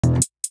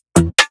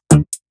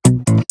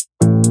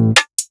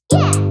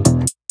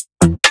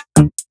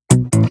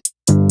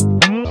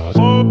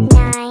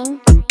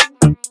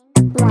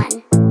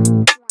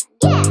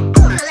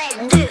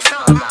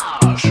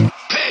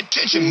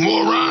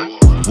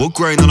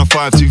grain on a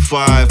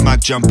 525,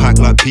 mag jam packed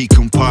like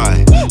pecan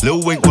pie.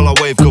 Little wink while I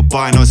wave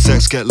goodbye, no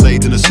sex, get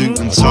laid in a suit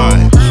and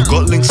tie.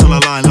 Got links on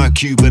the line like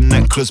Cuban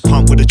necklace,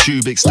 pump with a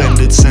tube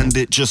extended. Send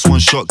it, just one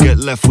shot, get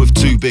left with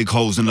 2 big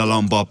holes in the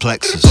lumbar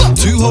plexus.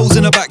 2 holes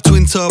in the back,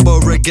 twin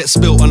turbo, red get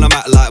spilt on the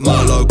mat like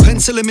Merlot.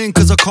 Pencil him in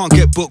cause I can't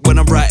get booked when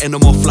I'm writing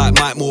them off like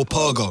Mike Moore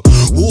Pogo.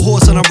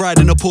 Warhorse and I'm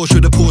riding a Porsche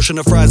with a portion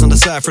of fries on the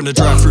side from the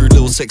drive-through.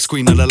 Little sex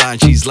queen on the line,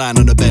 she's lying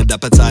on the bed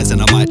appetizing,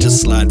 I might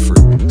just slide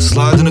through.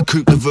 Slide in a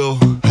coupe de ville,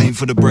 aim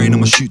for the brain,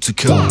 I'ma shoot to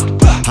kill.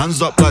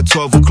 Hands up like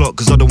 12 o'clock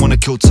cause I don't wanna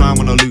kill time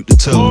when I loot the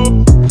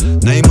till.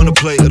 Name on the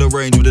plate of the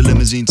range with the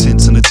limousine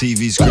tints and the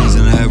TV screens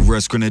and the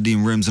headrest,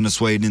 grenadine rims and a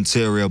suede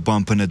interior,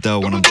 bumping the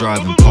Dell when I'm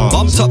driving past.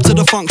 Bumped up to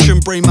the function,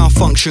 brain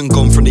malfunction,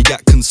 gone from the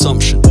yak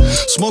consumption.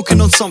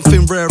 Smoking on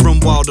something rare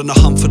and wild on the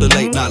hunt for the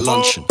late night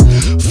luncheon.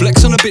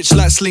 Flex on a bitch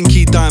like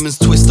Slinky, diamonds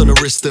twist on the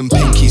wrist and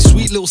pinky.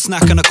 Sweet little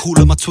snack and I call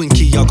her my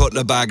Twinkie, I got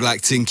the bag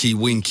like Tinky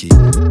Winky.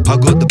 I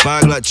got the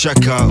bag like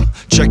checkout,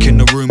 checking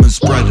the room and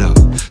spread out.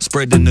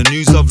 Spreading the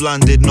news I've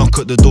landed, knock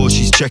at the door,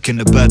 she's checking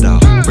the bed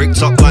out.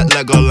 Bricked up like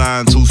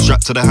Legoland, all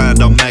strapped to the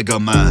hand, I'm Mega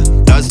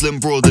Man. Dazzling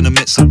broad in the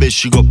Mitsubishi,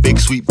 she got big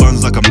sweet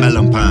buns like a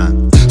melon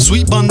pan.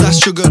 Sweet bun that's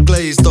sugar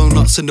glazed,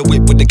 donuts in the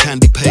whip with the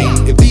candy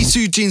paint. If these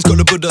 2 jeans got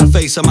the Buddha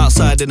face, I'm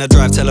outside in a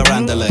drive, tell her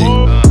Andalay.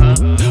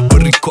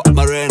 Rico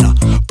Morena,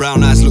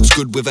 brown eyes looks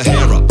good with her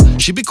hair up.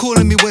 She be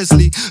calling me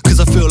Wesley, cause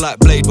I feel like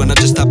Blade when I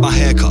just had my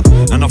haircut.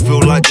 And I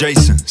feel like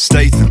Jason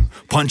Statham,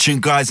 punching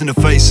guys in the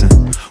face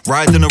and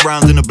riding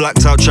around in a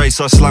blacked out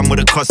chase, I slam with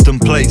a custom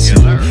place.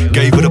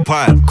 Gave her the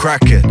pipe,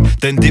 crack it,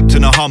 then dipped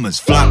in a Hummers,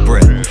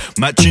 flatbread.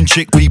 Matching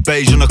chickpea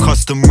beige on a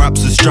custom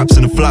wraps and straps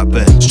in a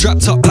flatbed.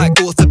 Strapped up like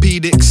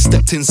orthopedics,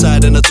 stepped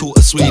inside and I taught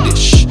her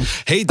Swedish.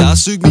 Hey da,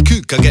 sug me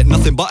kook, I get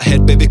nothing but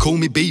head, baby call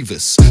me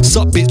Beavis.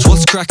 Sup bitch,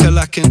 what's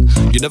cracker-lacking?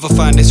 You never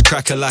find this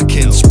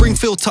cracker-lacking.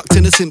 Springfield tucked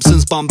in the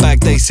Simpsons, bum bag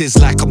day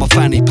like I'm a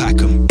fanny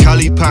pack 'em.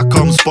 Cali pack,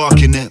 I'm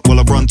sparking it while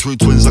I run through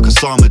twins like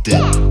Osama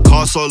did.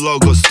 Car so low,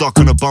 got stuck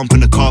on a bump in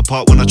the car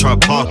park when I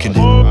tried parking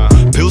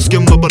it. Pill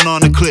skin with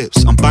banana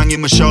clips, I'm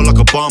banging Michelle like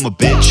Obama,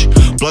 bitch.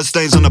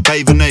 Bloodstains on the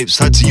bathing apes,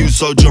 had to use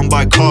sodium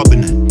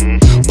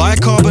bicarbonate. Buy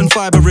carbon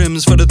fiber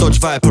rims for the Dodge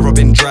Viper I've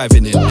been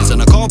driving in. Is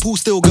in a carpool,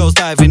 still girls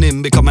diving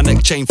in, become a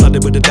neck chain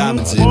flooded with the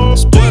diamonds in.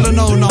 Spoiler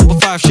no, number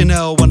 5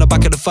 Chanel, on the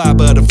back of the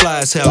Firebird and fly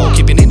as hell.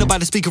 Keeping Nina by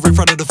the speaker in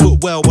front of the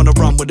footwell, wanna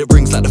run when it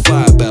rings like the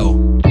fire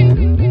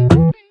bell.